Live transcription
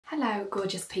Hello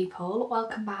gorgeous people,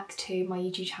 welcome back to my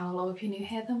YouTube channel, or if you're new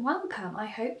here then welcome. I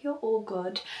hope you're all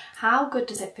good. How good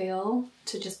does it feel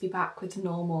to just be back with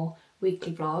normal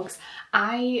weekly vlogs?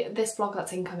 This vlog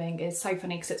that's incoming is so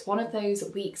funny because it's one of those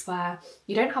weeks where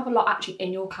you don't have a lot actually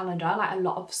in your calendar, like a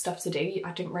lot of stuff to do.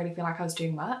 I didn't really feel like I was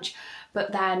doing much,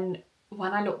 but then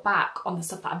when I look back on the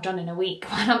stuff that I've done in a week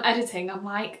when I'm editing, I'm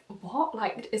like, what?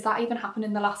 Like, is that even happened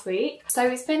in the last week? So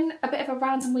it's been a bit of a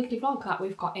random weekly vlog that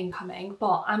we've got incoming,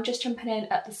 but I'm just jumping in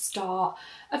at the start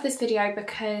of this video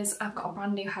because I've got a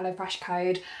brand new HelloFresh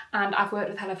code, and I've worked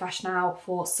with HelloFresh now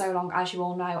for so long, as you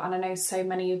all know, and I know so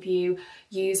many of you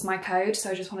use my code,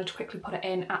 so I just wanted to quickly put it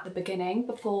in at the beginning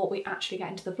before we actually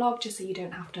get into the vlog, just so you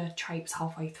don't have to traipse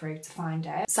halfway through to find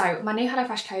it. So my new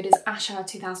HelloFresh code is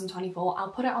Asha2024.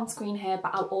 I'll put it on screen here,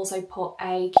 but I'll also put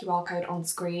a QR code on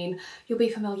screen. You'll be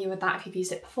familiar with that if you've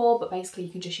used it before, but basically you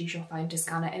can just use your phone to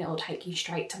scan it and it will take you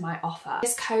straight to my offer.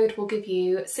 This code will give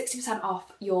you 60%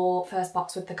 off your first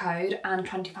box with the code and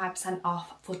 25%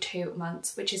 off for 2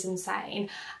 months, which is insane.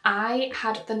 I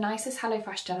had the nicest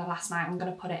HelloFresh dinner last night. I'm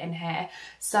going to put it in here.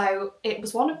 So it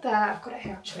was one of the, I've got it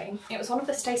here actually, it was one of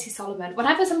the Stacey Solomon.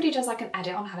 Whenever somebody does like an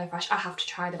edit on HelloFresh, I have to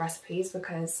try the recipes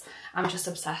because I'm just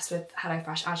obsessed with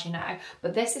HelloFresh, as you know.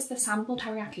 But this is the sample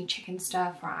teriyaki chicken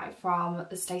stir fry from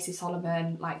the Stacey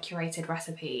Solomon like curated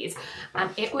recipes, and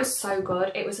it was so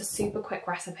good. It was a super quick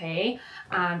recipe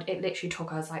and it literally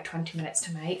took us like 20 minutes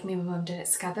to make. Me and my mum did it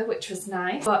together, which was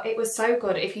nice, but it was so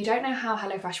good. If you don't know how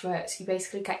HelloFresh works, you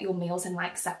basically get your meals in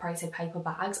like separated paper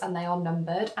bags and they are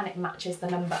numbered, and it matches the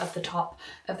number of the top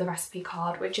of the recipe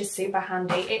card, which is super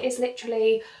handy. It is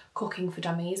literally cooking for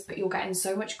dummies, but you're getting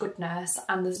so much goodness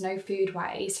and there's no food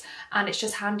waste, and it's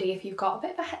just handy if you've got a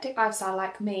bit of a hectic lifestyle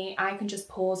like me. I can just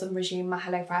pause and resume my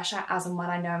HelloFresh as and when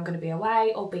I know I'm going to be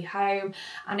away or be home,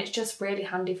 and it's just really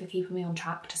handy for keeping me on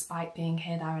track despite being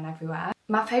here, there and everywhere.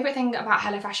 My favourite thing about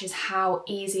HelloFresh is how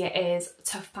easy it is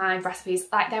to find recipes.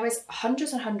 Like, there is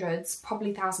hundreds and hundreds,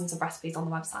 probably thousands of recipes on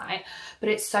the website, but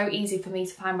it's so easy for me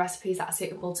to find recipes that are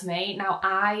suitable to me. Now,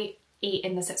 I eat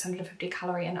in the 650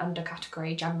 calorie and under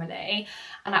category generally,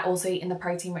 and I also eat in the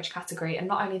protein rich category, and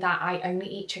not only that, I only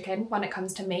eat chicken when it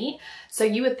comes to meat. So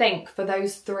you would think for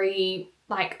those three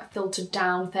like filtered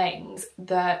down things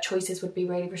the choices would be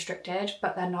really restricted,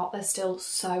 but they're not. There's still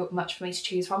so much for me to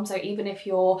choose from. So even if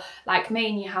you're like me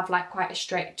and you have like quite a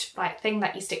strict like thing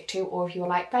that you stick to, or if you're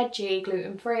like veggie,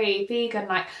 gluten-free, vegan,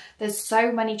 like there's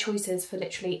so many choices for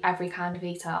literally every kind of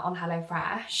eater on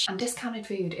HelloFresh. And discounted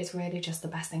food is really just the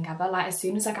best thing ever. Like, as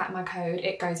soon as I get my code,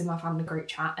 it goes in my family group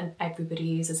chat and everybody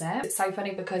uses it. It's so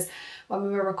funny because when we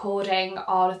were recording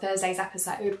on Thursday's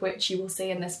episode, which you will see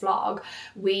in this vlog,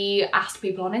 we asked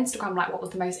people on Instagram like what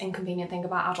was the most inconvenient thing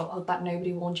about adulthood that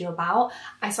nobody warned you about.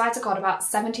 I swear to God, about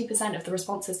 70% of the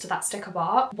responses to that sticker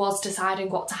bar was deciding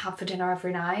what to have for dinner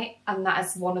every night, and that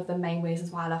is one of the main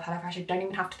reasons why I love HelloFresh. I don't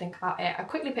even have to think about it. I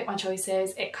quickly pick my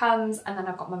choices, it comes, and then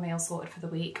I've got my meal sorted for the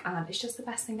week, and it's just the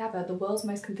best thing ever. The world's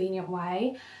most convenient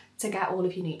way to get all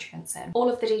of your nutrients in. All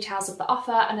of the details of the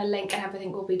offer and a link and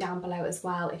everything will be down below as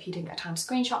well. If you didn't get time to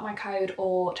screenshot my code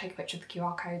or take a picture of the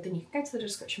QR code, then you can go to the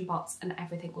description box and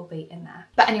everything will be in there.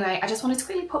 But anyway, I just wanted to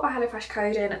quickly put my HelloFresh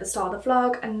code in at the start of the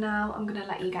vlog, and now I'm gonna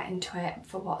let you get into it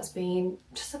for what has been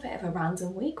just a bit of a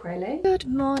random week, really. Good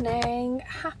morning,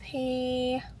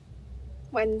 happy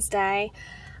Wednesday.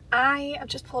 I have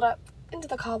just pulled up into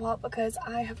the car park because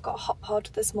I have got a hot pod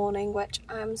this morning, which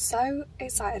I'm so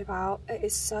excited about. It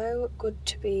is so good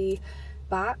to be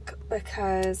back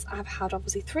because I've had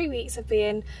obviously 3 weeks of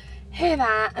being here,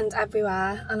 there and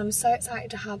everywhere, and I'm so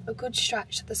excited to have a good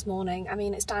stretch this morning. I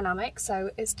mean, it's dynamic, so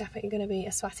it's definitely going to be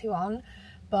a sweaty one,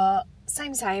 but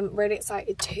same, really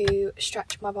excited to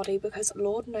stretch my body because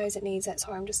Lord knows it needs it.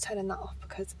 So I'm just turning that off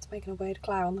because it's making a weird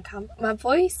glare on the cam. My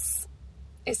voice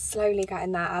is slowly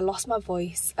getting there. I lost my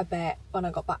voice a bit when I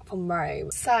got back from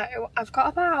Rome. So I've got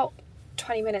about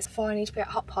 20 minutes before I need to be at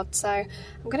Hot Pod, so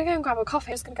I'm gonna go and grab a coffee.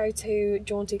 I'm just gonna go to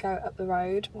Jaunty Goat up the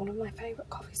road, one of my favourite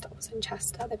coffee stops in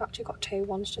Chester. They've actually got two,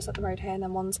 one's just up the road here and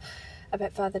then one's a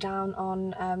bit further down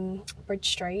on Bridge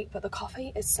Street, but the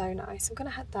coffee is so nice. I'm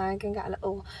gonna head there and get a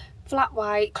little flat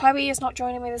white. Chloe is not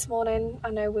joining me this morning.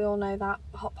 I know we all know that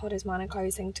Hot Pod is mine and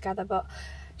Chloe's thing together, but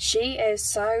she is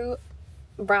so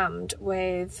rammed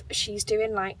with, she's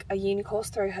doing like a uni course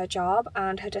through her job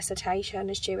and her dissertation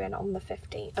is due in on the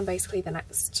 15th, and basically the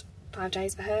next 5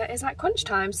 days for her is like crunch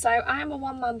time. So I am a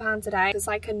one-man band today. There's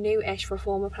like a new-ish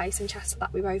reformer place in Chester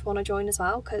that we both want to join as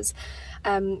well, because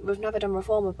we've never done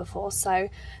reformer before, so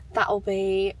that'll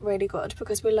be really good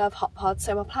because we love hot pods.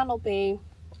 So my plan will be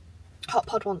hot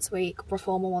pod once a week,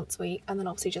 reformer once a week, and then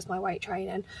obviously just my weight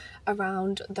training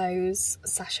around those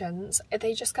sessions.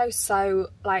 They just go so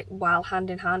like well hand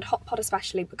in hand, hot pod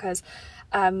especially, because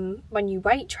when you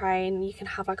weight train you can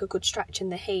have like a good stretch in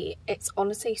the heat. It's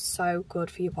honestly so good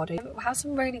for your body. We have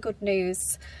some really good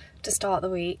news to start the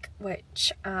week,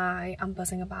 which I am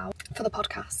buzzing about for the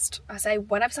podcast. I say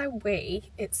whenever I say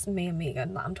we, it's me and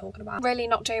Megan that I'm talking about. Really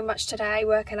not doing much today,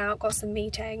 working out, got some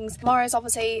meetings. Tomorrow's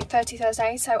obviously 30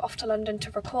 Thursday, so off to London to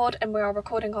record, and we are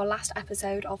recording our last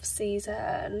episode of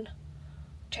season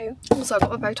 2. Also, I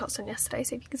got my Botox done yesterday,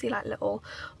 so if you can see like little,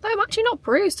 although I'm actually not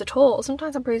bruised at all.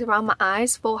 Sometimes I'm bruised around my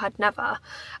eyes, forehead never.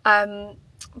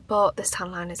 But this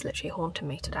tan line is literally haunting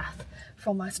me to death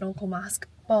from my snorkel mask.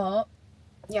 But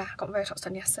yeah, I got my Botox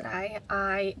done yesterday.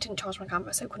 I didn't charge my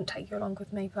camera, so I couldn't take you along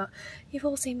with me, but you've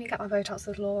all seen me get my Botox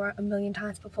with Laura a million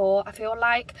times before. I feel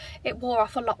like it wore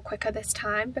off a lot quicker this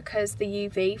time because the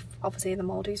UV, obviously in the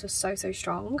Maldives, was so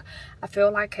strong. I feel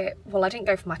like it, well, I didn't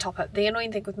go for my top up. The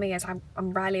annoying thing with me is I'm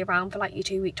rarely around for like your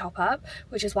 2-week top up,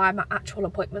 which is why my actual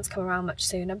appointments come around much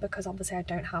sooner, because obviously I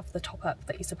don't have the top up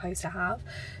that you're supposed to have.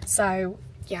 So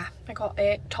yeah, I got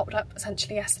it topped up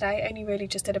essentially yesterday. Only really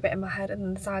just did a bit in my head and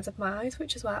then the sides of my eyes,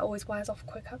 which is why it always wears off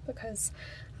quicker because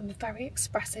I'm a very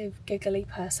expressive, giggly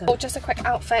person. Oh, just a quick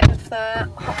outfit for the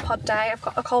hot pod day. I've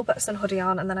got a Culbertson hoodie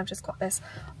on, and then I've just got this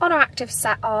Honor Active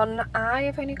set on. I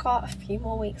have only got a few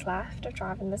more weeks left of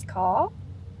driving this car.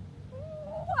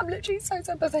 I'm literally so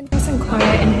buzzing. Nice and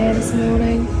quiet in here this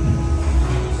morning.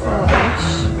 Oh,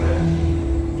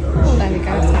 there we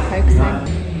go, it's not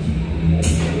focusing.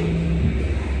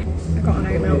 I got an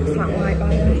oat milk flat white, by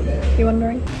the way, if you're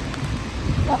wondering.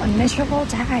 What a miserable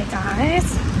day,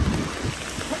 guys.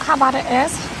 Look how bad it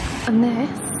is. And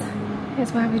this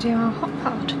is where we do our hot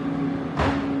pod.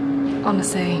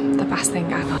 Honestly, the best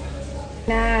thing ever.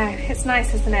 No, it's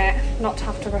nice, isn't it? Not to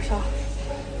have to rush off.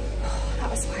 Oh,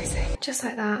 that was spicy. Just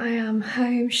like that, I am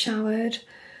home, showered,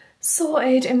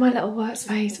 sorted in my little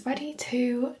workspace, ready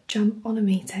to jump on a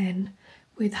meeting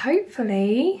with,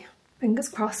 hopefully, fingers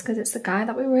crossed, because it's the guy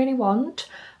that we really want,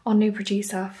 our new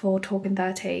producer for Talking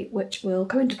 30, which will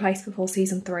come into place before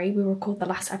season 3. We record the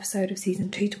last episode of season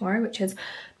 2 tomorrow, which is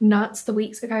nuts. The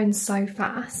weeks are going so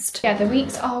fast. Yeah, the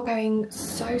weeks are going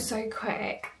so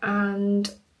quick,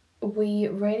 and we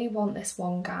really want this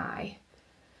one guy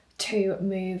to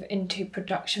move into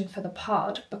production for the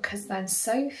pod, because then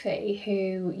Sophie,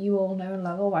 who you all know and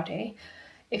love already,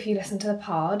 if you listen to the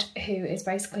pod, who is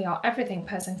basically our everything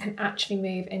person, can actually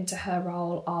move into her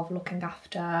role of looking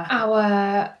after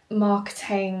our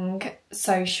marketing,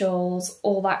 socials,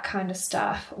 all that kind of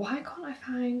stuff. Why can't I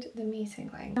find the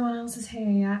meeting link? No one else is here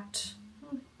yet.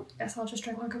 Guess I'll just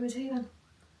drink my cup of tea then.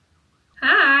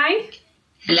 Hi!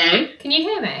 Hello? Can you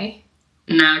hear me?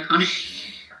 No, I can't.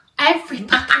 Every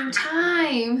fucking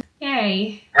time!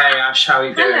 Yay. Hey Ash, how are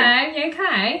you doing? Hello, you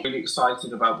okay? Really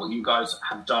excited about what you guys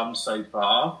have done so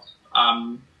far.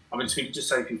 I've been speaking to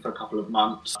Sophie for a couple of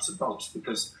months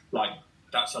because like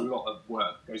that's a lot of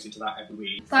work goes into that every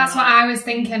week. That's what I was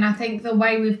thinking. I think the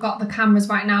way we've got the cameras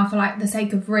right now for like the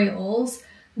sake of reels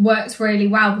works really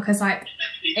well, because like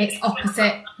it's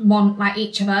opposite one, like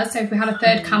each of us. So if we had a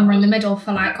third camera in the middle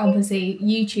for like obviously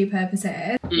YouTube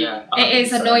purposes, yeah, it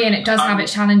is annoying. It does have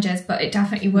its challenges, but it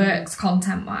definitely works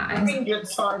content wise. I think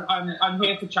it's fine. I'm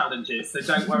here for challenges, so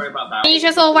don't worry about that. Can you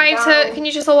just all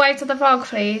wave to the vlog,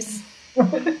 please?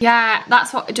 Yeah,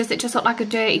 that's what, does it just look like a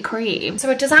dirty cream? So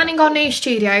we're designing our new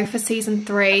studio for season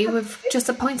 3. We've just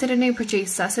appointed a new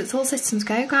producer, so it's all systems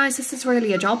go, guys. This is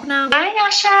really a job now. Hi,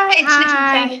 Asha. It's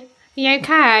Hi. Nicola. You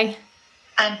okay?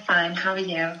 I'm fine. How are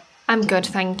you? I'm good,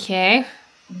 thank you.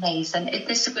 Amazing. Is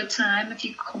this a good time if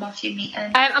you come off your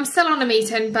meeting? I'm still on a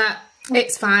meeting, but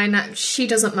it's fine. She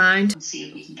doesn't mind. We'll see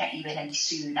if we can get you in any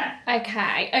sooner.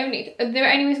 Okay. The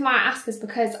only reason why I ask is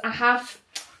because I have,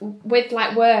 with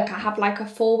like work, I have like a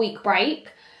 4-week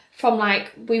break from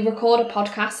like, we record a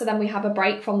podcast, so then we have a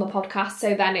break from the podcast.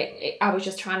 So then I was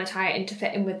just trying to tie it in to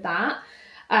fit in with that.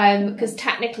 Because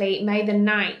technically May the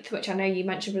 9th, which I know you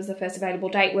mentioned was the first available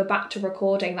date, we're back to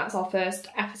recording. That's our first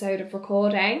episode of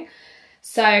recording.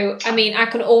 So, I mean, I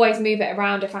can always move it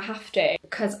around if I have to,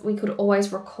 because we could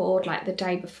always record like the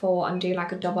day before and do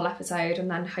like a double episode,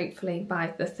 and then hopefully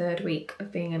by the 3rd week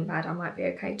of being in bed I might be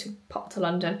okay to pop to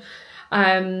London.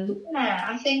 Yeah,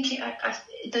 I think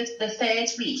the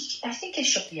 3rd week, I think it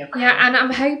should be okay. Yeah, and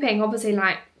I'm hoping, obviously,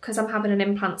 like, because I'm having an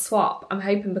implant swap, I'm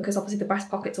hoping, because obviously the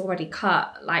breast pocket's already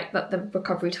cut, like, that the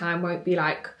recovery time won't be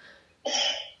like,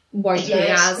 be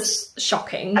as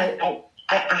shocking.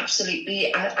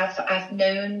 Absolutely. I've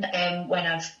known when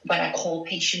I call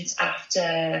patients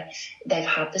after they've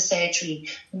had the surgery,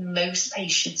 most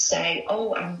patients say,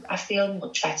 "Oh, I feel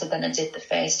much better than I did the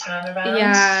first time around."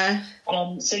 Yeah.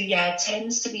 So yeah, it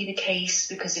tends to be the case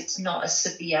because it's not as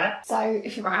severe. So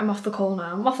if you're right, I'm off the call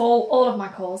now. I'm off all of my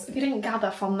calls. If you didn't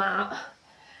gather from that,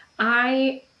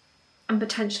 I am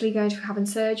potentially going to be having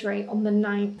surgery on the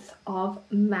 9th of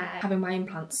May. Having my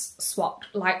implants swapped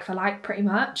like for like pretty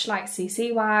much, like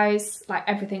CC wise, like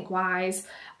everything wise.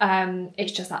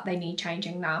 It's just that they need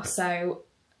changing now. So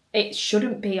it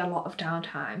shouldn't be a lot of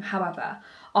downtime. However,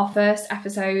 our first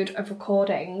episode of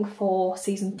recording for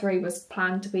season 3 was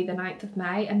planned to be the 9th of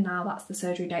May, and now that's the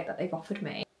surgery date that they've offered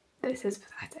me. This is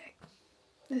pathetic.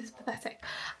 This is pathetic.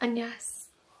 And yes,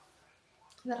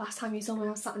 the last time you saw me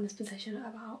I was sat in this position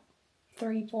at about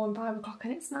 3, 4 and 5 o'clock,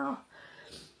 and it's now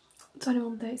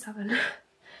 21:37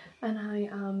 and I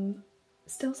am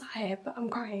still sat here, but I'm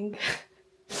crying,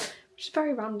 which is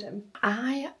very random.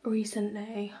 I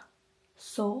recently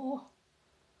saw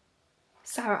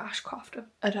Sarah Ashcroft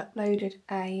had uploaded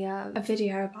a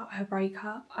video about her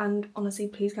breakup, and honestly,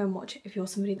 please go and watch it if you're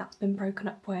somebody that's been broken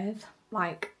up with,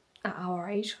 like at our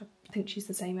age. I think she's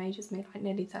the same age as me, like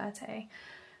nearly 30.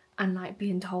 And like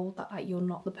being told that like you're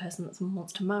not the person that someone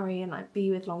wants to marry and like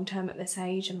be with long term at this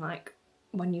age, and like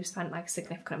when you've spent like a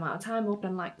significant amount of time or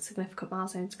done like significant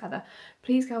milestones together.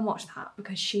 Please go and watch that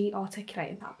because she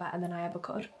articulated that better than I ever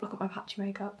could. Look at my patchy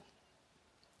makeup.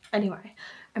 Anyway,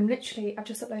 I've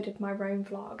just uploaded my Rome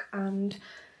vlog, and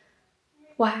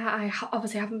where I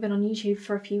obviously haven't been on YouTube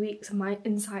for a few weeks and my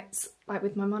insights like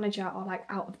with my manager are like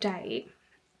out of date.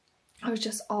 I was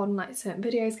just on like certain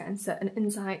videos getting certain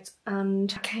insights,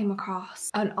 and I came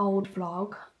across an old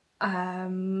vlog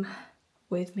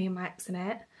with me and my ex in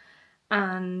it,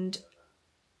 and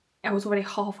I was already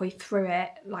halfway through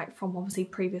it, like from obviously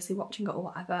previously watching it or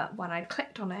whatever, when I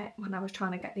clicked on it when I was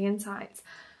trying to get the insights,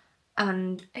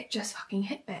 and it just fucking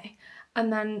hit me.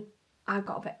 And then I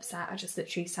got a bit upset. I just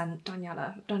literally sent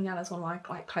Daniela's one of my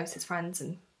like closest friends,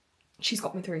 and she's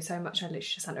got me through so much. I literally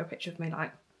just sent her a picture of me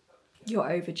like,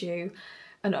 "You're overdue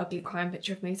an ugly crying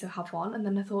picture of me, so have one." And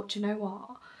then I thought, you know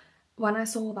what, when I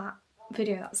saw that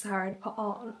video that Sarah had put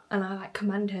on, and I like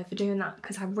commend her for doing that,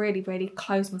 because I really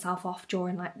closed myself off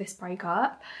during like this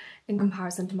breakup in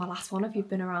comparison to my last one, if you've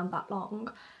been around that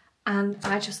long. And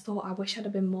I just thought I wish I'd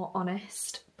have been more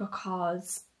honest,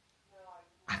 because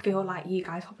I feel like you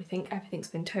guys probably think everything's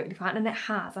been totally fine, and it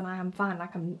has, and I am fine,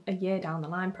 like I'm a year down the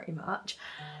line pretty much,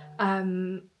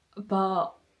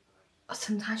 but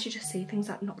sometimes you just see things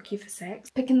that knock you for six.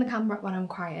 Picking the camera up when I'm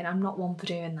crying, I'm not one for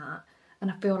doing that, and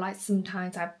I feel like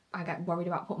sometimes I get worried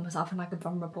about putting myself in like a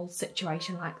vulnerable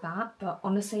situation like that. But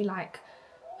honestly, like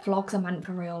vlogs are meant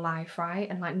for real life, right?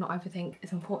 And like not everything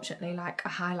is unfortunately like a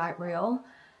highlight reel.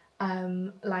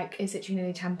 Like it's literally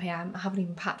nearly 10 PM. I haven't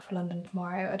even packed for London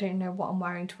tomorrow. I don't know what I'm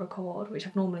wearing to record, which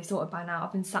I've normally sorted by now.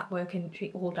 I've been sat working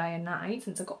all day and night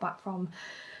since I got back from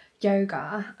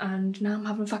yoga, and now I'm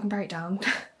having a fucking breakdown.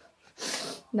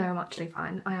 No, I'm actually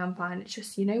fine. I am fine. It's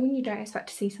just, you know, when you don't expect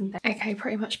to see something. Okay,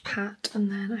 pretty much packed,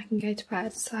 and then I can go to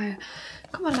bed. So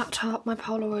I've got my laptop, my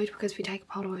Polaroid, because we take a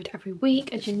Polaroid every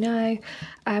week, as you know.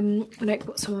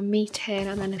 Notebooks for my meeting,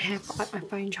 and then in here I've got like my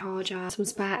phone charger, some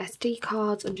spare SD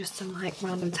cards, and just some like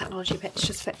random technology bits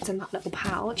just fits in that little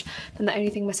pouch. Then the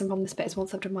only thing missing from this bit is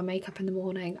once I've done my makeup in the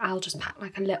morning, I'll just pack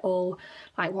like a little,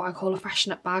 like what I call a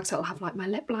freshen up bag. So it'll have like my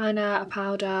lip liner, a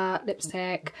powder,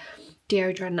 lipstick,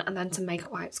 deodorant, and then some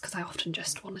makeup wipes, because I often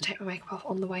just want to take my makeup off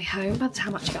on the way home by the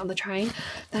time I actually get on the train.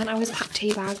 Then I always pack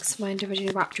tea bags, my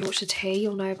individually wrapped Yorkshire tea,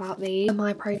 you'll know about these. The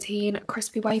My Protein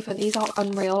crispy wafer, these are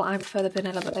unreal. I prefer the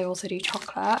vanilla, but they also do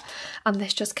chocolate, and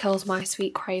this just kills my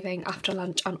sweet craving after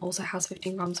lunch, and also has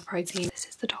 15 grams of protein. This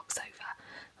is the dog sofa,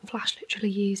 and Flash literally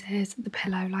uses the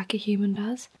pillow like a human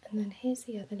does. And then here's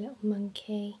the other little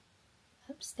monkey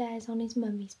upstairs on his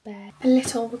mummy's bed. A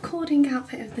little recording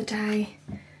outfit of the day.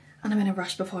 And I'm in a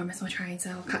rush before I miss my train,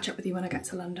 so I'll catch up with you when I get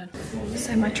to London.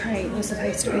 So my train was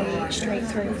supposed to be straight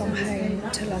through from home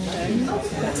to London, but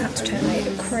it's had to terminate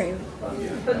at Crewe. So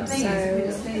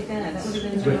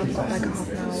now I've got like a half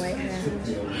an hour wait here,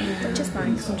 which is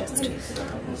fine because I'm just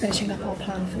finishing up our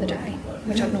plan for the day,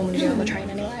 which I'd normally do on the train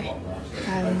anyway.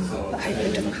 But hopefully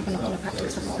it doesn't have a knock-on effect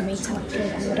because I've got a meeting after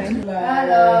on the day.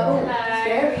 Hello.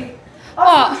 Scary.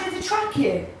 Oh, so it's a track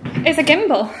you? It's a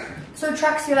gimbal. So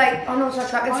tracks you like, oh no, it's not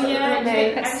track, it's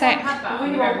It's sick.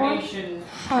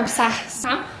 I'm obsessed.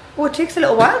 Huh? Oh, it takes a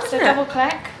little while, doesn't it? Double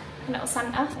click, a little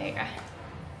centre. There you go.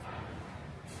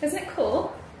 Isn't it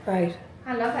cool? Right.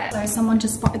 I love it. So someone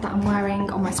just spotted that I'm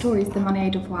wearing on my stories the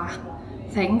Manet Devoir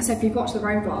thing. So if you've watched the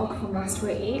Rome vlog from last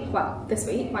week, well, this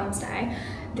week, Wednesday,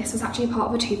 this was actually part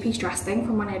of a 2-piece dress thing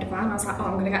from when I had a van. I was like, oh,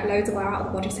 I'm gonna get loads of wear out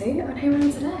of the bodysuit, and here I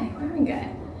am today, wearing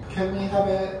it. Can we have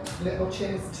a little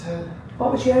cheers to...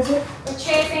 What would you cheers it? We're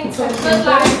cheersing to a good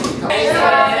life.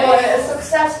 A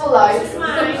successful life.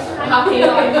 Happy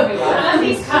life, everyone. I love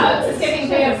these cups, it's giving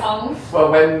beer pong.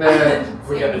 Well, when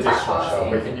we get the dishwasher,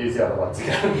 we can use the other ones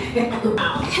again.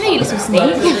 Hello, you little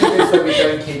sneak. So we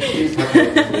don't keep these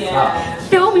Yeah.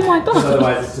 They'll be my boss.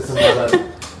 Otherwise it's just another...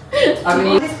 I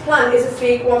mean... This plant is a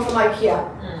fake one from IKEA.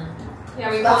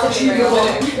 Yeah, we That's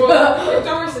achievable. Well, if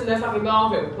Doris and the family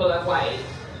Margaret would pull her weight,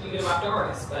 you're going to have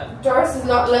Doris, but... Doris is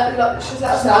not let she's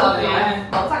let us down. Yeah.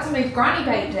 Oh, it's actually my granny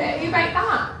baked it. Who baked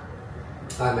that?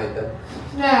 I made them.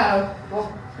 No.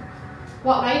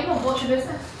 What made them? What's your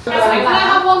business? Can I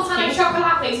have one tiny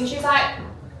chocolate please? And she's like,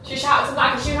 she shouted to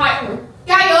back and she was like,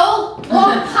 Gail,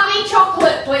 one honey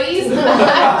chocolate please. And I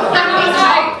was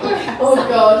like, Oh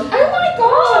god. oh my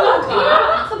god,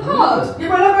 that's the pod. You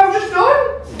went like I've just done.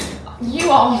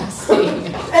 You are nasty.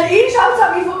 And he shouts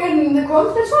at me fucking the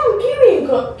crumbs. There's some kiwi and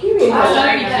kiwi. I love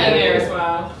Sorry, kiwi as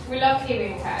well. We love kiwi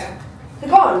and cow. They're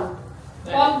gone.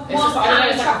 One It's just, I don't know,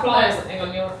 it's like a fly or chocolate. something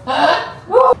on your...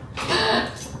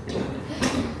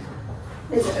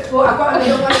 Well, I've got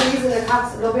another one of these in the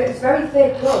cats. Love it. It's very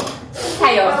thick. Look.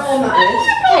 Chaos.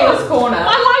 Chaos corner. I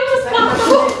like this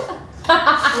I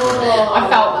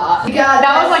felt that.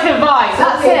 That was like a vibe.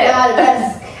 That's it.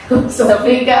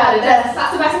 Sophie got a desk.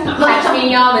 That's the best thing. Catch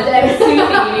me on the desk.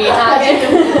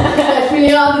 Catch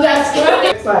me on the desk.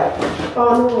 Right.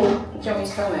 Oh no. Do you want me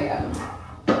to film it again?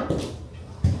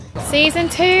 Season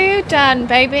 2 done,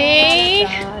 baby.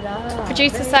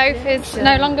 Producer Soph is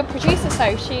no longer producer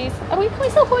Soph. She's. Can we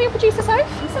still call you producer Soph?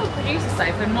 I'm still producer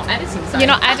Soph, I'm not editing Soph. You're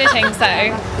not editing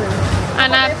Soph.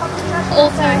 And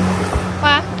also,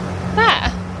 where?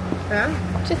 There. Yeah.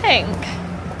 What do you think?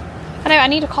 I know I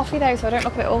need a coffee though, so I don't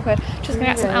look a bit awkward. Just gonna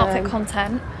get some outfit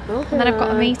content, and then I've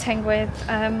got a meeting with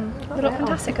the Look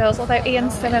Fantastic girls. Although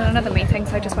Ian's still in another meeting,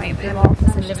 so just waiting for him off.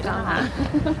 So live down there.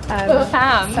 So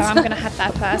I'm gonna head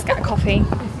there first, get a coffee,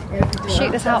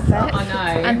 shoot this outfit, I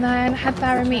know. and then head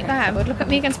there and meet them. But look at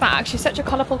Megan's bag. She's such a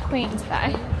colourful queen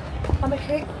today. I'm a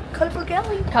colourful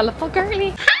girly. Colourful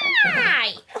girly.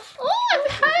 Hi! Oh, I'm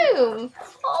home.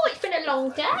 Oh, it's been a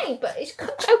long day, but it's okay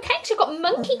because I've got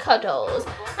monkey cuddles.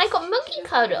 I got monkey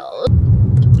cuddles.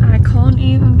 I can't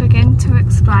even begin to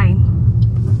explain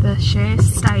the sheer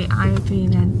state I have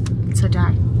been in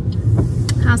today.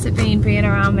 How's it been being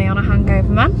around me on a hangover,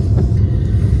 man?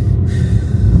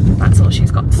 That's all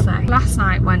she's got to say. Last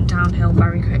night went downhill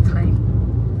very quickly.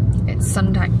 It's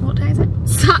Sunday. What day is it?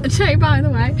 Saturday, by the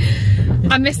way.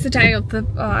 I missed the day of the.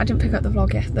 I didn't pick up the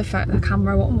vlog yet. The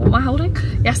camera. What am I holding?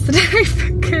 Yesterday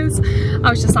because I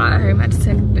was just at home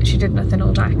editing. Literally did nothing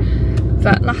all day.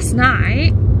 But last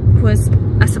night was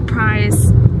a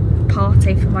surprise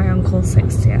party for my uncle's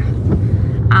 60th,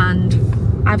 and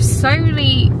I've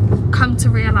slowly come to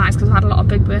realise, because I've had a lot of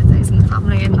big birthdays in the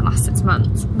family in the last 6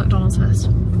 months. McDonald's first,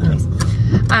 please.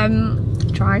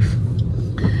 Drive.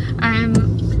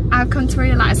 I've come to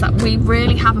realise that we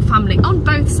really have a family on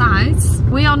both sides.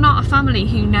 We are not a family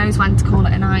who knows when to call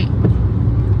it a night.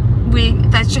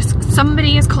 There's just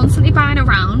somebody is constantly buying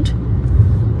around.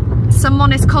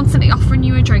 Someone is constantly offering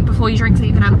you a drink before your drink's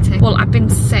even empty. Well, I've been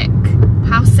sick.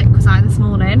 How sick was I this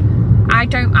morning? I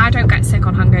don't get sick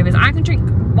on hangovers. I can drink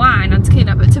wine and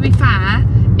tequila, but to be fair,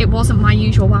 it wasn't my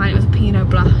usual wine. It was a Pinot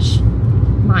Blanche.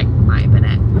 Might have been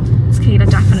it. Tequila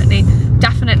definitely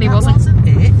wasn't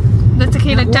it. The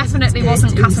tequila definitely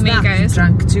wasn't Casamigos.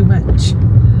 Drank too much.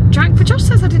 Drank, but Josh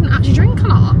says I didn't actually drink a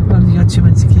lot. Well, you had too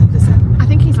much tequilas then. I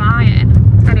think he's lying.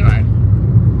 Anyway,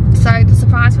 so the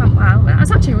surprise went well. It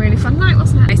was actually a really fun night,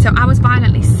 wasn't it? So I was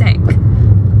violently sick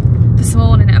this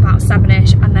morning at about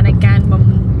 7ish, and then again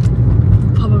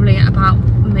probably at about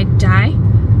midday.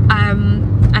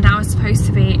 And I was supposed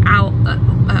to be out at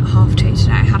 2:30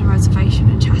 today. I had a reservation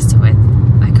in Chester with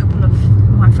a couple of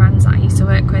my friends that I used to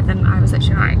work with, and I was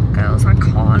literally like, girls, I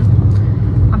can't.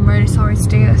 I'm really sorry to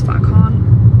do this, but I can't.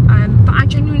 But I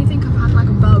genuinely think I've had like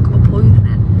a bug or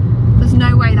poisoning. There's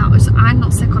no way I'm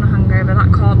not sick on a hangover.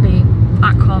 That can't be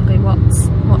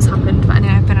what's happened. But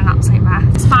anyway, I've been an absolute mess.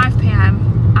 It's 5 PM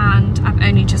and I've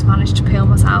only just managed to peel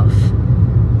myself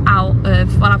out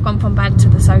of, well, I've gone from bed to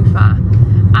the sofa,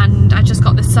 and I just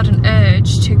got this sudden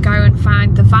urge to go and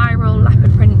find the viral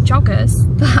leopard print joggers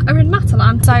that are in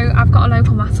Matalan. So I've got a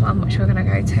local Matalan which we're going to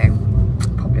go to.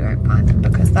 Probably won't find them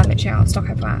because they're literally out of stock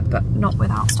everywhere, but not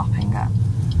without stopping at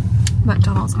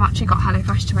McDonald's. I've actually got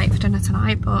HelloFresh to make for dinner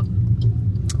tonight, but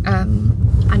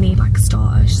I need like a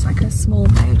starter, just like a small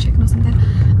mayo chicken or something,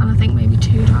 and I think maybe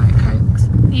 2 Diet Cokes.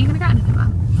 Are you gonna get anything,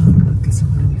 man? I'm gonna get some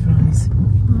honey fries.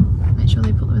 Make sure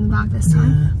they put them in the bag this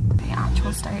time. Yeah. The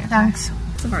actual state of Thanks.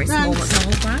 It's a very small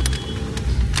McDonald's bag.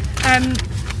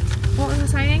 What was I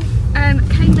saying?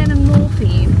 Kaolin and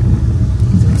morphine.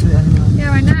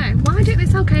 Yeah, I know. Why don't they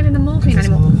sell kaolin and morphine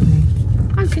anymore?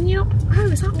 Oh, can you not? Oh,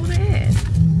 is that what it is?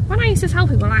 When I used to tell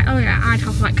people, like, oh yeah, I'd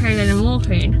have like kaolin and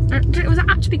morphine. Was it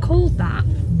actually called that?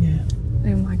 Yeah.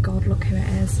 Oh my god, look who it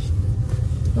is.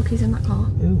 Look, he's in that car.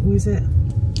 Who is it?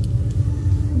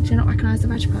 Do you not recognise the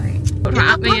veg plate? Looked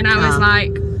right at me and I was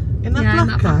like, in that yeah, black in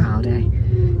that black Audi.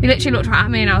 He literally looked right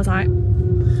at me and I was like,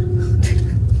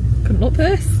 couldn't look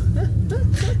this.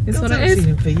 It's what it is. Seen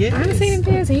him for years. I haven't seen him for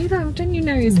years either. Didn't you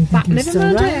know he's back he's living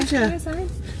still there? around, yeah.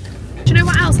 Do you know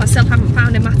what else I still haven't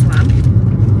found in Matalan?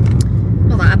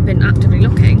 Well, that I've been actively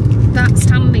looking. That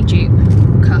Stanley dupe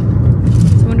cup.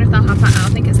 So I wonder if they'll have that now. I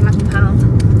think it's £11.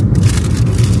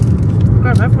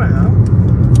 Grab everyone now.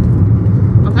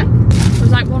 Okay.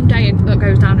 There's like one day that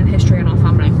goes down in history in our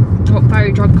family. Got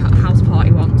very drunk at a house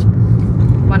party once.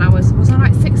 When I was I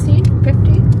like 16,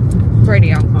 15? Really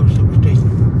young. I was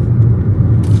 16.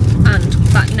 And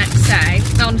that next day,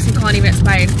 I honestly can't even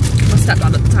explain. My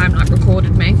stepdad at the time like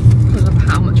recorded me because of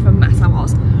how much of a mess I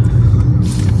was.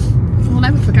 I'll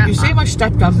never forget You that. see my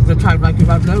stepdad at the time like you've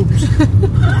had loads.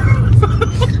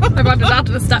 I've had a dad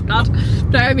and a stepdad. Do you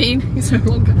know what I mean? He's no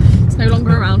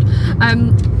longer around.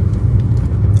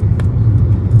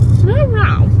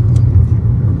 Now,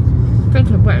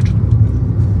 thinking of which,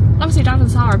 obviously Dad and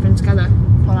Sarah have been together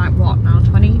for like what now,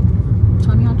 20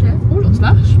 odd years? Oh, that's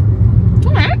lush.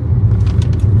 Alright.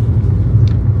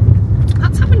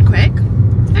 That's happened quick.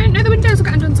 I didn't know the windows were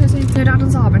getting done so soon. So Dad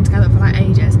and Sarah have been together for like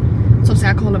ages. So obviously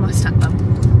I call her my stepmom.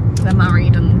 They're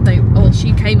married and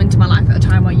she came into my life at a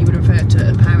time where you would refer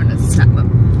to a parent as a stepmom.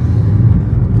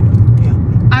 Yeah.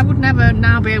 I would never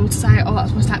now be able to say, oh,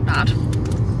 that's my stepdad.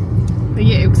 For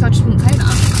you, because I just wouldn't say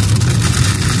that.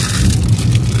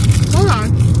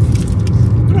 Alright.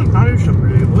 You don't marry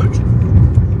somebody, you would.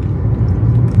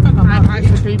 I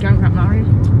actually don't get married.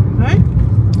 Hey?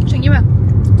 Do you think you will?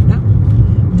 No.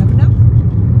 Never know.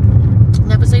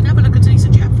 Never say never, look at Denise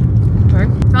and Jeff. True.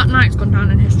 That night's gone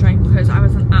down in history because I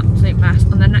was an absolute mess,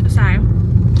 and the next day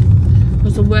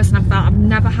was the worst I've felt. I've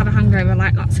never had a hangover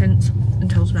like that since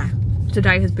until today.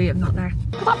 Today has been that day.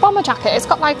 That bomber jacket, it's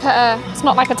got like it's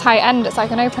not like a tight end, it's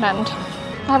like an open end.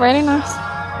 Oh, really nice.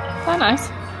 Very nice.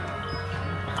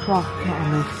 Crop, not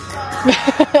on me.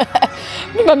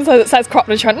 My mum says it says crop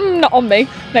and she went, not on me.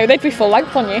 No, they'd be full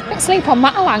length on you. Let's sleep on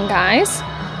Matalan, guys.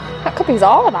 That could be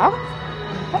Zara, that.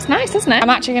 That's nice, isn't it? I'm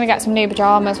actually going to get some new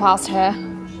pyjamas whilst here.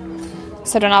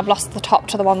 So then I've lost the top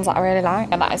to the ones that I really like.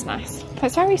 Yeah, that is nice.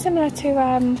 It's very similar to,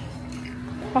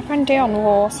 my friend Dion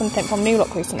wore something from New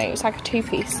Look recently. It was like a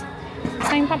 2-piece.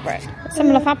 Same fabric.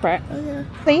 Similar fabric. Oh, yeah.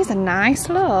 These are nice,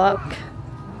 look.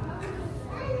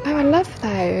 Oh, I love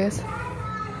those.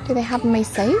 Do they have me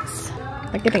seats?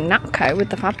 They're giving Napco with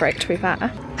the fabric, to be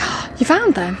fair. You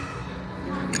found them?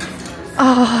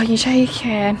 Oh, you're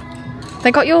joking.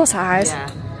 They got your size? Yeah.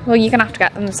 Well, you're gonna have to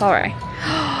get them, sorry.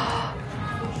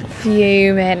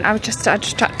 Fuming. I was just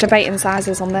debating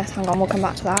sizes on this. Hang on, we'll come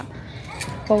back to that.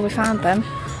 Well, we found them.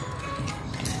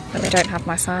 But they don't have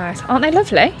my size. Aren't they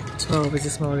lovely? 12 is the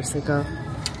smallest they go.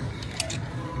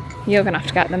 You're gonna have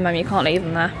to get them, Mum. You can't leave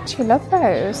them there. Do you love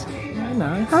those? Yeah,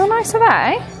 nice. How nice are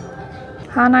they?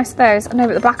 How nice are those? I know,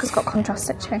 but the black has got contrast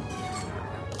stitching.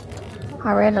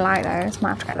 I really like those. Might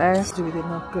have to get those. Do with it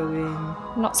not going...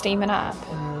 Not steaming up.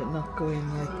 not going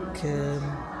like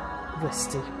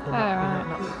rusty. Oh, right.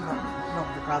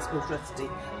 Not the grass goes rusty.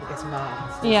 It gets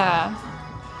marked. Yeah.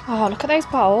 Oh, look at those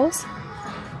bowls.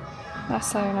 They're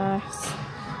so nice.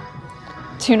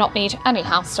 Do not need any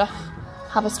house stuff.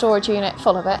 Have a storage unit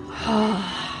full of it.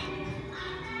 Oh,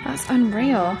 that's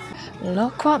unreal.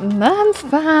 Look what Mum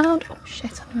found. Oh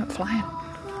shit, I went flying.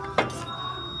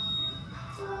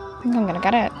 I think I'm gonna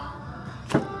get it.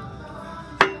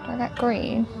 Do I get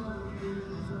green?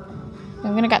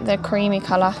 I'm gonna get the creamy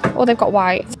colour. Oh, they've got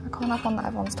white. I can't have one that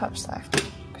everyone's touched though,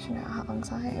 because you know I have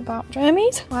anxiety about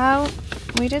germies. Well,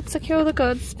 we did secure the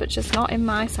goods, but just not in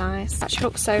my size. It actually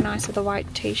looks so nice with the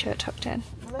white t-shirt tucked in.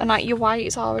 And like your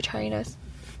white Zara trainers.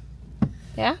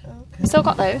 Yeah? Okay. Still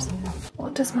got those.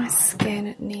 What does my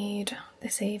skin need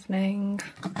this evening?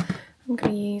 I'm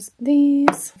going to use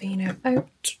these. Vino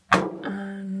Oat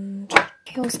and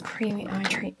Kiehl's Creamy Eye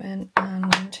Treatment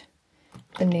and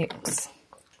the Nukes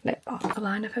lip balm. The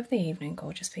lineup of the evening,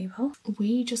 gorgeous people.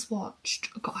 We just got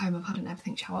home, I've had an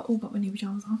everything shower. Oh, got my new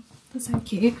pyjamas on. They're so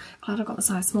cute. Glad I got the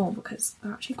size small because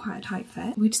they're actually quite a tight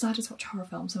fit. We decided to watch a horror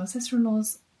film. So my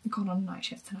sister-in-law's gone on a night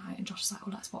shift tonight and Josh was like,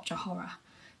 well, let's watch a horror.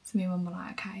 So me and Mum were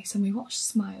like, okay. So we watched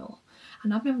Smile.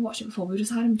 And I've never watched it before. We were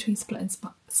deciding between Split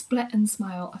and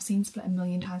Smile. I've seen Split a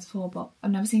million times before, but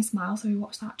I've never seen Smile, so we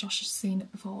watched that. Josh has seen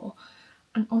it before.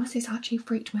 And honestly, it's actually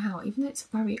freaked me out, even though it's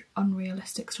a very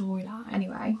unrealistic storyline.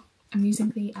 Anyway, I'm using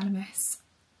the Elemis,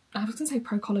 I was going to say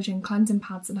Pro Collagen cleansing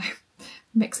pads, and I'm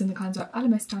mixing the cleanser up.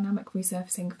 Elemis Dynamic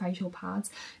Resurfacing Facial Pads.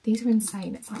 These are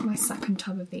insane. It's like my second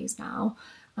tub of these now.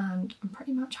 And I'm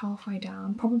pretty much halfway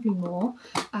down, probably more.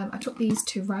 I took these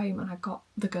to Rome and I got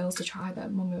the girls to try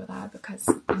them when we were there because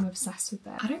I'm obsessed with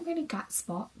them. I don't really get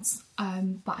spots,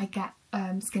 but I get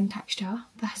skin texture.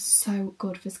 They're so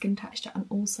good for skin texture, and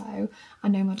also I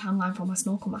know my tan line from my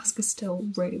snorkel mask is still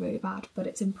really, really bad, but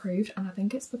it's improved, and I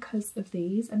think it's because of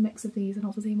these, a mix of these and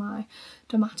obviously my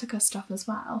Dermatica stuff as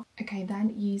well. Okay,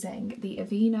 then using the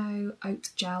Aveeno Oat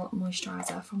Gel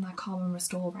Moisturiser from their Calm and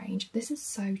Restore range. This is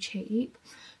so cheap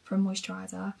for a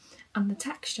moisturiser, and the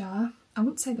texture, I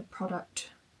wouldn't say the product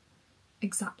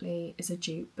exactly is a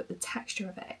dupe, but the texture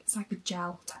of it, it's like a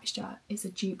gel texture, is a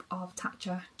dupe of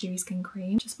Tatcha Dewy Skin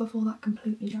Cream. Just before that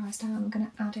completely dries down, I'm going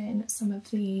to add in some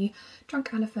of the Drunk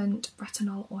Elephant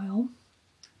Retinol Oil.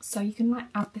 So you can like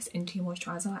add this into your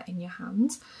moisturiser like in your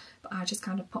hands, but I just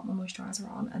kind of put my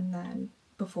moisturiser on, and then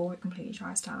before it completely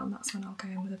dries down, that's when I'll go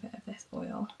in with a bit of this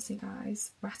oil. See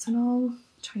guys, retinol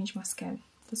changed my skin.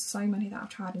 There's so many that I've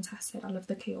tried and tested. I love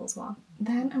the Kiehl's one.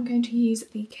 Then I'm going to use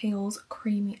the Kiehl's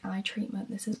Creamy Eye Treatment.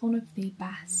 This is one of the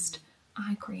best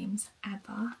eye creams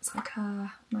ever. It's like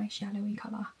a nice yellowy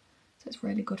colour. So it's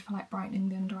really good for like brightening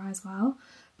the under eye as well.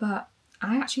 But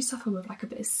I actually suffer with like a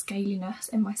bit of scaliness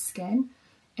in my skin,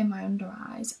 in my under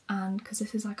eyes. And because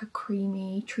this is like a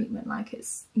creamy treatment, like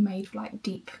it's made for like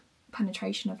deep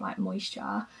penetration of like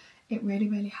moisture, it really,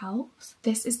 really helps.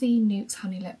 This is the Nuxe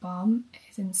Honey Lip Balm. It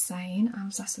is insane. I'm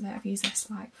obsessed with it. I've used this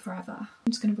like forever.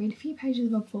 I'm just going to read a few pages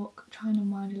of a book, try and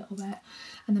unwind a little bit,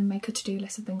 and then make a to-do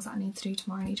list of things that I need to do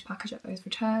tomorrow. I need to package up those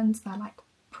returns. They're like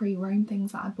pre-Rome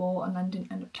things that I bought and then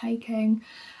didn't end up taking.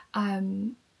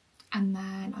 And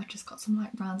then I've just got some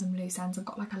like random loose ends. I've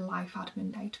got like a life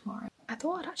admin day tomorrow. I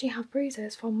thought I'd actually have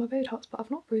bruises from my Botox, but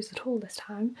I've not bruised at all this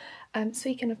time.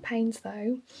 Speaking of pains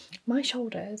though, my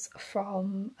shoulders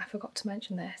from, I forgot to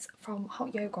mention this, from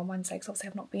hot yoga on Wednesday, because obviously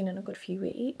I've not been in a good few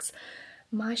weeks.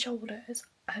 My shoulders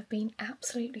have been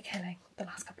absolutely killing the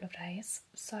last couple of days.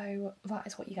 So that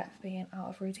is what you get for being out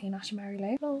of routine, Ash and Mary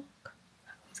Lou. Look,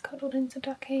 he's cuddled into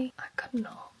Ducky. I could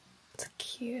not. It's the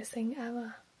cutest thing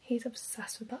ever. He's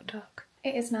obsessed with that duck.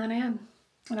 It is 9 AM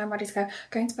and I'm ready to go.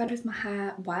 Going to bed with my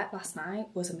hair wet last night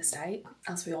was a mistake,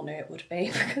 as we all knew it would be,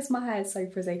 because my hair is so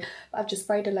frizzy. But I've just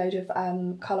sprayed a load of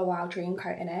Colour Wow Dream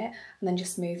Coat in it and then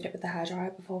just smoothed it with the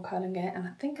hairdryer before curling it, and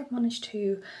I think I've managed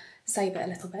to save it a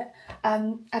little bit.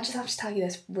 I just have to tell you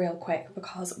this real quick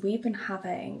because we've been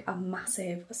having a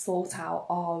massive sort out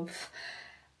of,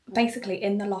 basically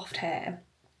in the loft here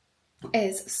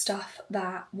is stuff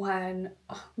that when,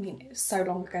 I mean it's so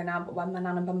long ago now, but when my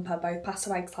nan and Bumper both passed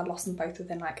away, because I'd lost them both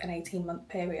within like an 18-month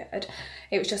period,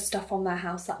 it was just stuff from their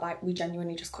house that like we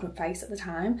genuinely just couldn't face at the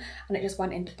time, and it just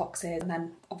went into boxes and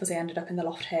then obviously ended up in the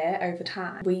loft here over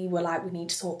time. We were like, we need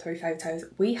to sort through photos.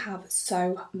 We have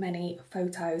so many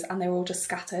photos and they were all just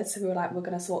scattered, so we were like, we're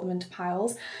going to sort them into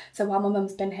piles. So while my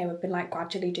mum's been here, we've been like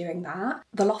gradually doing that.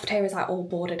 The loft here is like all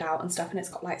boarded out and stuff, and it's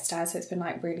got like stairs, so it's been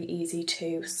like really easy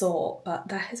to sort. But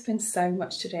there has been so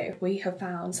much to do. We have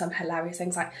found some hilarious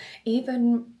things, like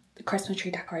even the Christmas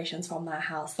tree decorations from their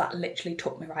house that literally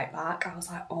took me right back. I was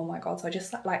like, oh my god. So I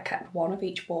just like kept one of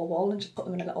each wall and just put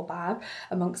them in a little bag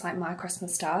amongst like my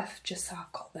Christmas stuff, just so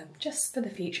I've got them just for the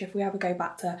future. If we ever go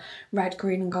back to red,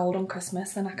 green and gold on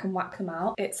Christmas, then I can whack them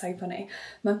out. It's so funny.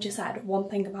 Mum just said, one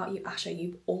thing about you, Asha,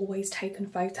 you've always taken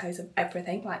photos of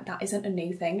everything. Like that isn't a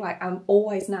new thing. Like I'm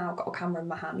always now got a camera in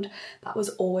my hand. That was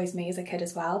always me as a kid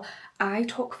as well. I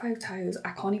took photos,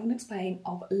 I can't even explain,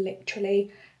 of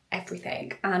literally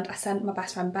everything. And I sent my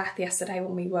best friend Beth yesterday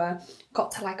when we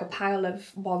got to like a pile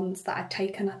of ones that I'd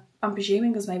taken, I'm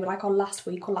presuming it was maybe like our last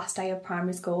week or last day of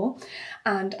primary school,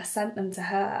 and I sent them to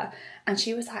her and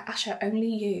she was like, Asha, only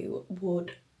you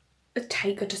would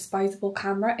take a disposable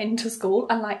camera into school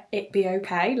and like it be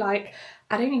okay. Like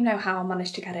I don't even know how I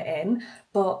managed to get it in,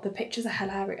 but the pictures are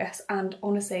hilarious. And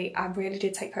honestly, I really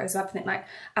did take photos of everything. Like,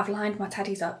 I've lined my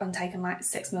teddies up and taken like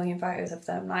 6 million photos of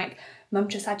them. Like, Mum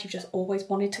just said you've just always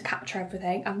wanted to capture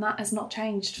everything, and that has not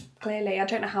changed, clearly. I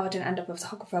don't know how I didn't end up with a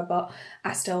photographer, but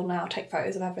I still now take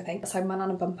photos of everything. So my nan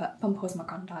and Bumper was my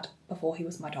granddad before he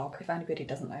was my dog, if anybody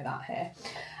doesn't know that here.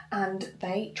 And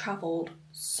they travelled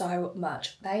so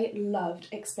much. They loved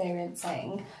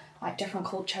experiencing like different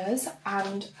cultures,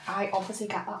 and I obviously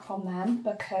get that from them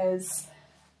because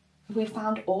we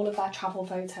found all of their travel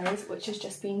photos, which has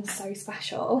just been so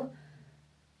special.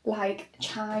 Like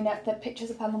China, the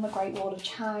pictures of them on the Great Wall of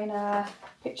China,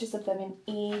 pictures of them in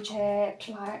Egypt,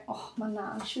 like, oh my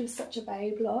nan, she was such a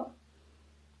babe, look.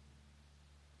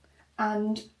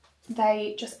 And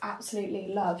they just absolutely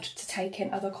loved to take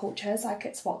in other cultures, like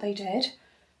it's what they did.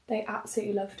 They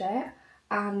absolutely loved it,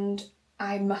 and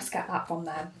I must get that from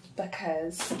them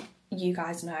because you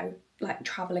guys know, like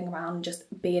travelling around and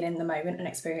just being in the moment and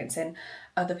experiencing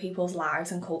other people's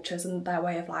lives and cultures and their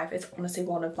way of life is honestly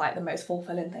one of like the most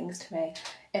fulfilling things to me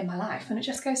in my life, and it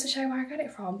just goes to show where I get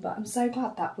it from. But I'm so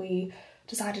glad that we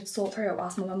decided to sort through it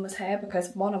whilst my mum was here,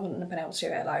 because one, I wouldn't have been able to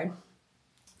do it alone,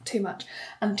 too much,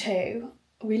 and two,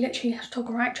 we literally took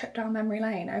a right trip down memory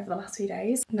lane over the last few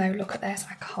days. No, look at this,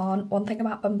 I can't. One thing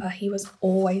about Bumper, he was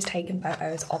always taking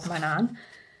photos of my nan,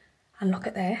 and look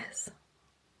at this.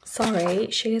 Sorry,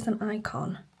 she is an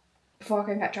icon. Before I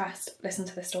go and get dressed, listen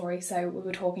to this story. So we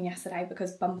were talking yesterday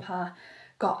because Bumper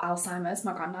got Alzheimer's,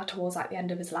 my granddad, towards like the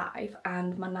end of his life,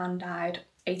 and my nan died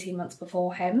 18 months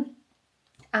before him.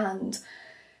 And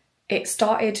it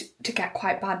started to get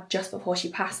quite bad just before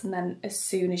she passed, and then as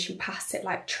soon as she passed, it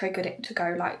like triggered it to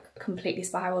go like completely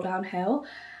spiral downhill.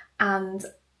 And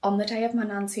on the day of my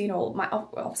nan's funeral,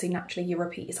 obviously naturally you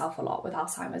repeat yourself a lot with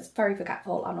Alzheimer's, very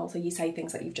forgetful, and also you say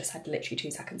things that you've just said literally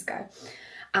 2 seconds ago.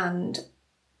 And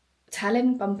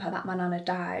telling Bumper that my nan had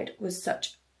died was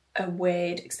such a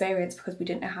weird experience because we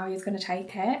didn't know how he was going to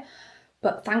take it.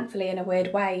 But thankfully, in a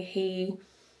weird way, he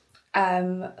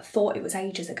thought it was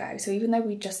ages ago. So even though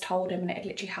we just told him and it had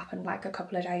literally happened like a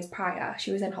couple of days prior,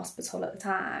 she was in hospital at the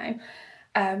time,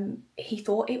 he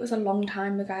thought it was a long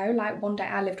time ago. Like one day,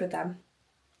 I lived with them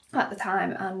at the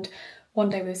time, and one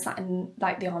day we were sat in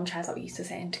like the armchairs that we used to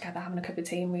sit in together having a cup of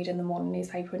tea and reading the morning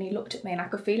newspaper, and he looked at me and I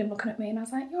could feel him looking at me, and I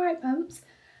was like, "You alright, Bumps?"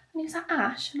 And he was like,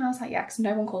 "Ash?" And I was like, "Yeah," because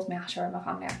no one calls me Ash or in my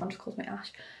family, everyone just calls me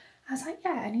Ash. I was like,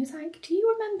 "Yeah." And he was like, "Do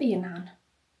you remember your nan?"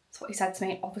 That's what he said to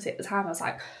me. Obviously at the time I was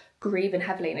like grieving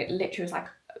heavily, and it literally was like,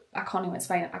 I can't even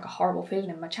explain it, like a horrible feeling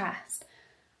in my chest.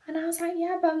 And I was like,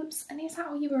 "Yeah, Bumps." And he was like,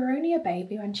 "Oh, you were only a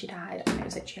baby when she died." And it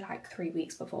was literally like 3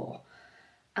 weeks before.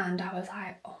 And I was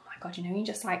like, oh my God, you know, you're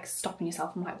just like stopping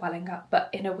yourself from like welling up. But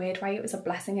in a weird way, it was a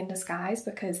blessing in disguise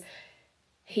because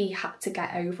he had to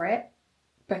get over it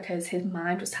because his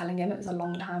mind was telling him it was a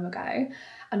long time ago.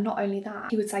 And not only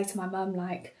that, he would say to my mum,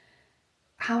 like,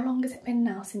 "How long has it been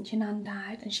now since your nan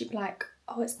died?" And she'd be like,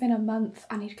 "Oh, it's been a month."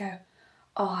 And he'd go,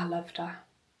 "Oh, I loved her.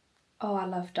 Oh, I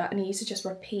loved her." And he used to just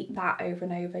repeat that over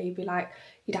and over. He'd be like,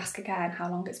 you'd ask again how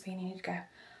long it's been, and he'd go,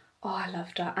 "Oh, I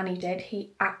loved her." And he did.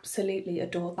 He absolutely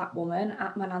adored that woman.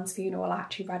 At my nan's funeral, I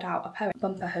actually read out a poem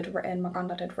Bumper had written, my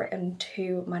granddad had written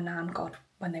to my nan, God,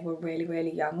 when they were really,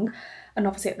 really young. And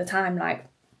obviously at the time, like,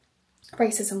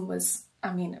 racism was,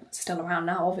 I mean, it's still around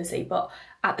now, obviously, but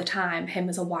at the time, him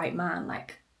as a white man,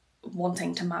 like,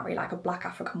 wanting to marry, like, a black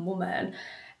African woman,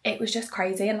 it was just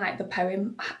crazy. And, like, the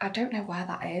poem, I don't know where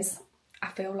that is. I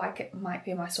feel like it might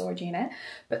be in my storage unit,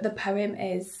 but the poem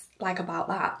is like about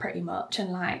that pretty much,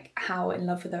 and like how in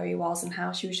love with her he was, and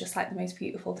how she was just like the most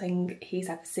beautiful thing he's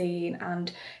ever seen,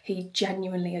 and he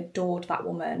genuinely adored that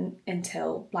woman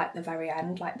until like the very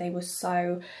end. Like they were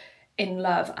so in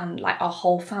love, and like our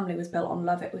whole family was built on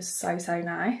love. It was so, so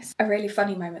nice. A really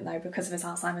funny moment though, because of his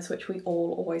Alzheimer's, which we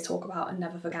all always talk about and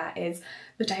never forget, is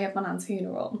the day of my nan's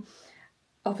funeral.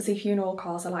 Obviously funeral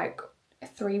cars are like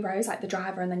 3 rows, like the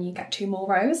driver, and then you get 2 more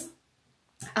rows.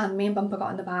 And me and Bumper got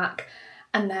in the back,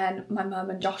 and then my mum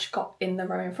and Josh got in the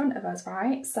row in front of us,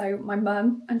 right? So my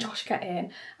mum and Josh get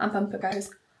in, and Bumper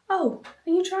goes, "Oh,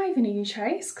 are you driving? Are you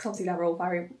Chase?" Because obviously they're all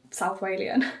very South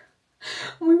Walian.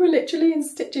 And we were literally in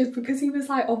stitches because he was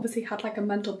like, obviously had like a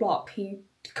mental block. He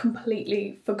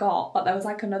completely forgot that there was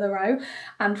like another row.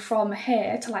 And from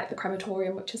here to like the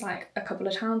crematorium, which is like a couple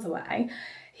of towns away,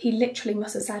 he literally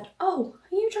must have said, "Oh,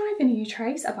 are you driving? Are you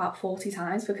Trace?" about 40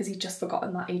 times because he'd just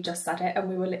forgotten that he just said it, and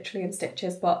we were literally in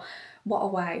stitches. But what a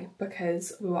way,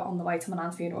 because we were on the way to my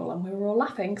nan's funeral and we were all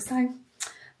laughing. So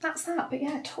that's that. But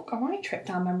yeah, it took a right trip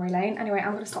down memory lane. Anyway,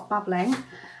 I'm going to stop babbling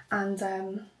and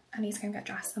I need to go and get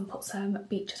dressed and put some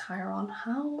beach attire on.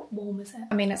 How warm is it?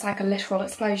 I mean, it's like a literal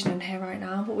explosion in here right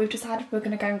now, but we've decided we're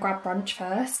going to go and grab brunch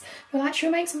first. We're like, should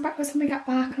we make some breakfast when we get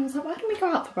back? And I was like, why don't we go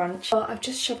out for brunch? Well, I've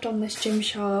just shoved on this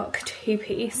Gymshark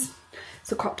two-piece.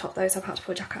 It's a crop top though, so I've had to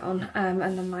put a jacket on, and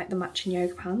then like the matching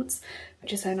yoga pants,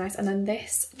 which is so nice. And then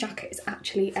this jacket is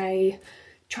actually a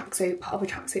tracksuit, part of a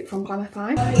tracksuit from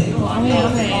Glamify. I'm going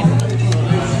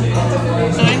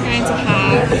to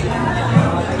have,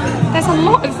 there's a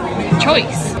lot of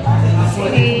choice.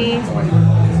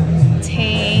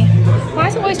 Tea. Why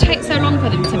does it always take so long for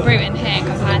them to brew in here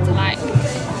compared to like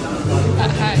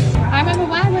at home? I remember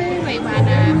where were we when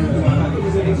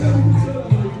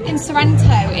in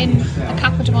Sorrento in the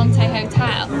Capo di Monte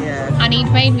hotel, and he'd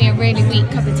made me a really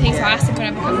weak cup of tea, so I asked him for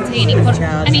another cup of tea,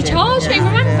 and he charged me,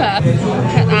 remember?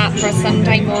 Look at that for a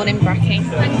Sunday morning brekkie.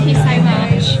 Thank you so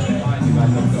much.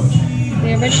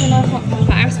 The original hot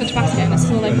pepper, Oxford Tabasco, and this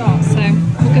is all they've got, so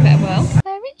we'll give it a whirl.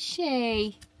 Where is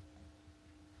she?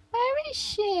 Where is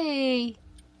she?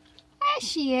 There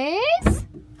she is.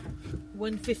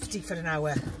 £1.50 for an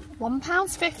hour.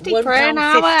 £1.50 for an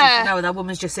hour. No, that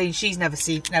woman's just saying she's never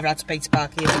had to pay to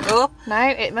park here before. No,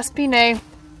 it must be new.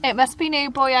 It must be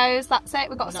new, boyos. That's it.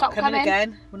 We've got to stop coming.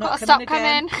 Again. We're not got to stop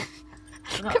coming.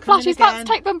 Look at Flash, he's about to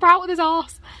take Bumper out with his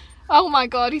arse. Oh my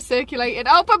god, he's circulating.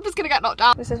 Oh, Bumper's going to get knocked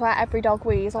out. This is where every dog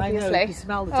wheezes, obviously. I know, you can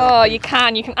smell the dog. Oh, you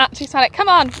can actually smell it. Come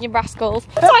on, you rascals.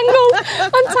 Untangled.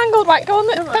 Untangled. Right, go on,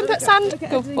 Bumper, stand.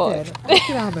 Good boy. He's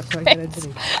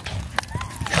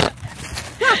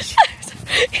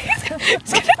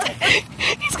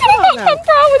gonna knock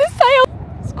Bumper out with his tail.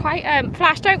 It's quite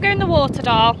Flash, don't go in the water,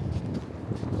 doll.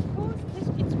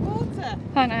 It's water.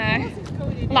 I know.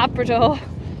 Labrador.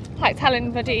 Like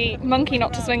telling bloody monkey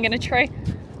not to swing in a tree.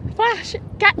 Flash,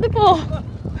 get the ball.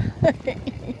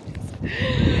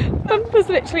 Bumper's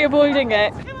literally avoiding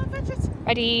it. Come on, fetch it.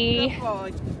 Ready,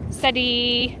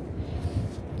 steady.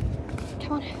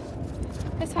 Come on,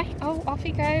 this way. Oh, off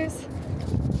he goes.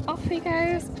 Off he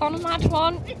goes on a mad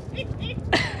one. Ready, steady,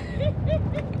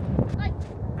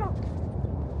 go.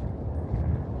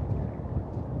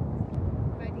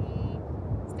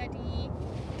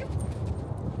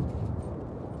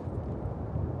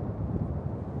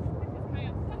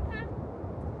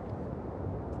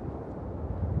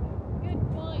 Good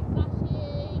boy,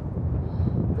 Flashy.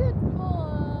 Good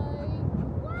boy.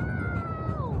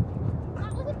 Wow!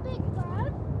 That was a big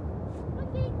one.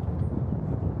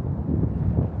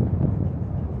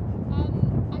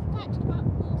 I fetched about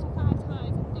 45 times. I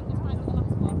think this might be the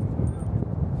last one.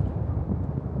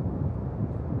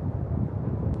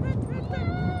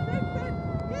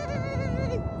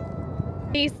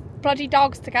 These bloody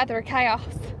dogs together are chaos.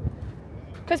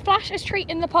 Because Flash is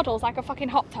treating the puddles like a fucking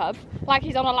hot tub, like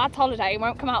he's on a lad's holiday and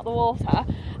won't come out the water.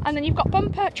 And then you've got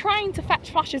Bumper trying to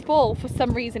fetch Flash's ball. For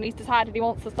some reason he's decided he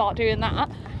wants to start doing that.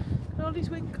 And all these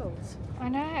winkles. I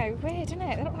know, weird isn't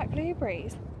it? They look like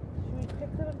blueberries. Should we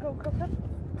pick them and go cook them?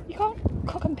 You can't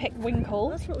cook and pick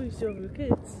winkles. That's what we used to do with the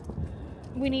kids.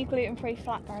 We need gluten-free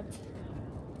flatbreads.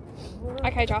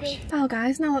 Okay, Josh. Well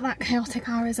guys, now that chaotic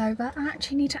hour is over, I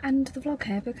actually need to end the vlog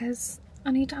here because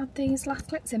I need to add these last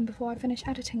clips in before I finish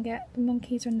editing it. The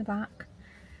monkeys are in the back.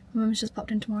 My mum's just popped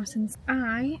into Morrison's.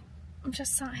 I'm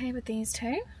just sat here with these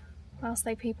two whilst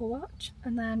they people watch,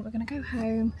 and then we're going to go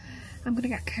home. I'm going to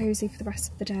get cosy for the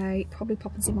rest of the day, probably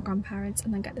pop and see my grandparents,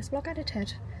 and then get this vlog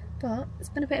edited. But it's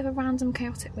been a bit of a random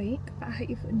chaotic week, but I hope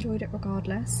you've enjoyed it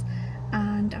regardless,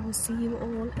 and I will see you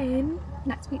all in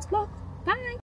next week's vlog. Bye!